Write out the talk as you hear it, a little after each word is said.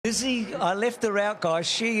I left her out, guys.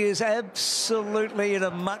 She is absolutely in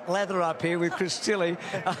a muck lather up here with Chris Tilley.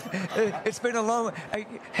 It's been a long...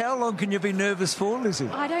 How long can you be nervous for, Lizzie?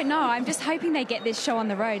 I don't know. I'm just hoping they get this show on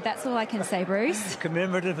the road. That's all I can say, Bruce.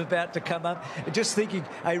 Commemorative about to come up. Just thinking,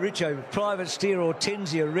 hey, Richo, Private Steer,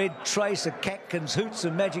 Hortensia, Red Tracer, Catkins, Hoots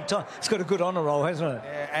and Magic Time. It's got a good honour roll, hasn't it?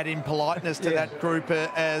 Yeah, add in politeness to that group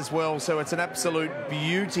as well. So it's an absolute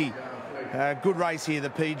beauty. Good race here, the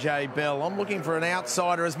PJ Bell. I'm looking for an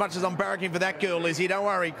outsider as much as I'm barracking for that girl, Lizzie. Don't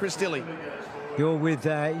worry, Chris Tilley. You're with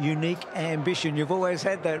Unique Ambition. You've always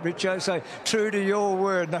had that, Richo, so true to your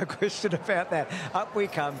word, no question about that. Up we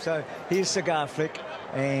come. So here's Cigar Flick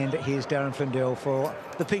and here's Darren Flindell for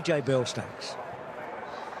the PJ Bell Stakes.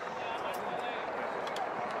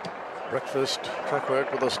 Breakfast track work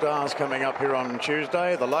with the stars coming up here on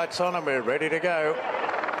Tuesday. The lights on and we're ready to go.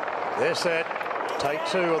 They're set. Take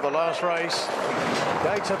two of the last race.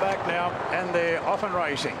 Gates are back now and they're off and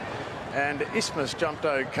racing. And Isthmus jumped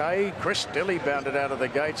okay. Chris Tilley bounded out of the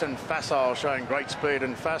gates and Facile showing great speed,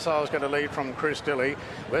 and Facile's going to lead from Chris Tilley.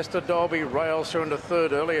 Wester Dolby rails through into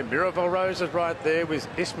third early, and Miracle Rose is right there with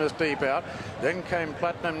Isthmus deep out. Then came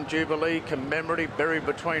Platinum Jubilee, Commemorative buried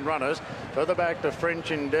between runners. Further back to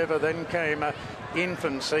French Endeavour, then came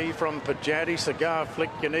Infancy from Pajanti, Cigar Flick,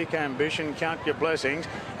 Unique Ambition, Count Your Blessings,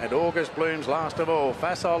 and August Blooms last of all.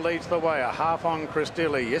 Facile leads the way, a half on Chris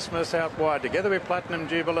Tilley. Isthmus out wide, together with Platinum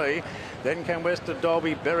Jubilee. Then came Wester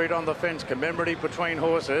Dolby, buried on the fence, Commemorative between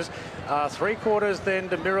horses. Three quarters then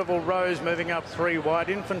to Miracle Rose, moving up three wide.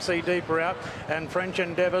 Infancy deeper out, and French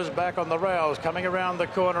Endeavour's back on the rails, coming around the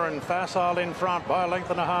corner, and Facile in front by a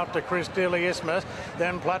length and a half to Chris Tilley, Isthmus.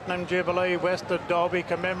 Then Platinum Jubilee, Wester Dolby,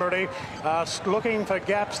 Commemorative. Looking for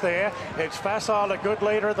gaps there. It's Facile, a good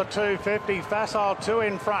leader at the 250. Facile two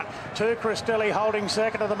in front. Two Chris Tilley holding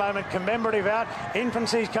second at the moment. Commemorative out.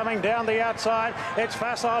 Infancy's coming down the outside. It's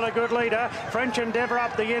Facile, a good leader. French Endeavour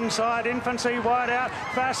up the inside. Infancy wide out.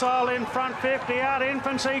 Facile in front, 50 out.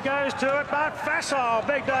 Infancy goes to it, but Facile,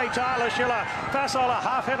 big day, Tyler Schiller. Facile a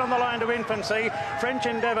half head on the line to Infancy. French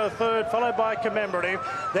Endeavour third, followed by Commemorative.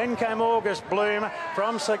 Then came August Bloom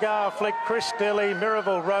from Cigar Flick, Chris Tilley,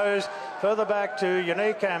 Miracle Rose. Further back to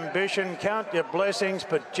Unique Ambition, Count Your Blessings,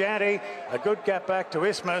 Pajanti, a good gap back to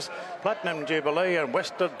Isthmus, Platinum Jubilee, and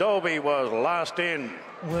Wester Dolby was last in.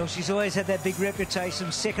 Well, she's always had that big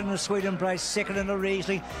reputation. Second in the Sweet Embrace, second in the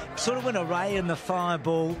Riesling. Sort of when a Ray in the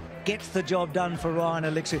Fireball gets the job done for Ryan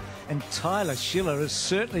Alexiou. And Tyler Schiller is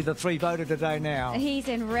certainly the three voter today now. He's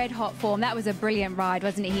in red-hot form. That was a brilliant ride,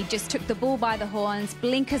 wasn't it? He just took the bull by the horns,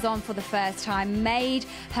 blinkers on for the first time, made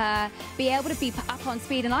her be able to be up on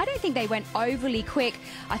speed. And I don't think they went overly quick.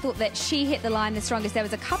 I thought that she hit the line the strongest. There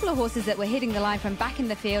was a couple of horses that were hitting the line from back in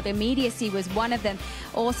the field. Immediacy was one of them.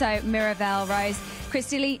 Also, Miracle Rose. Chris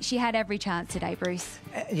Tilley, she had every chance today, Bruce.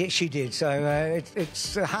 Yes, she did. So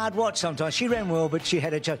it's a hard watch sometimes. She ran well, but she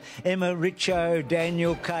had a chance. Emma, Richo,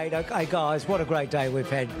 Daniel, Kate. Okay, guys, what a great day we've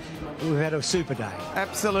had. We've had a super day.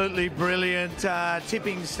 Absolutely brilliant.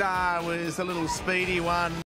 Tipping Star was a little speedy one.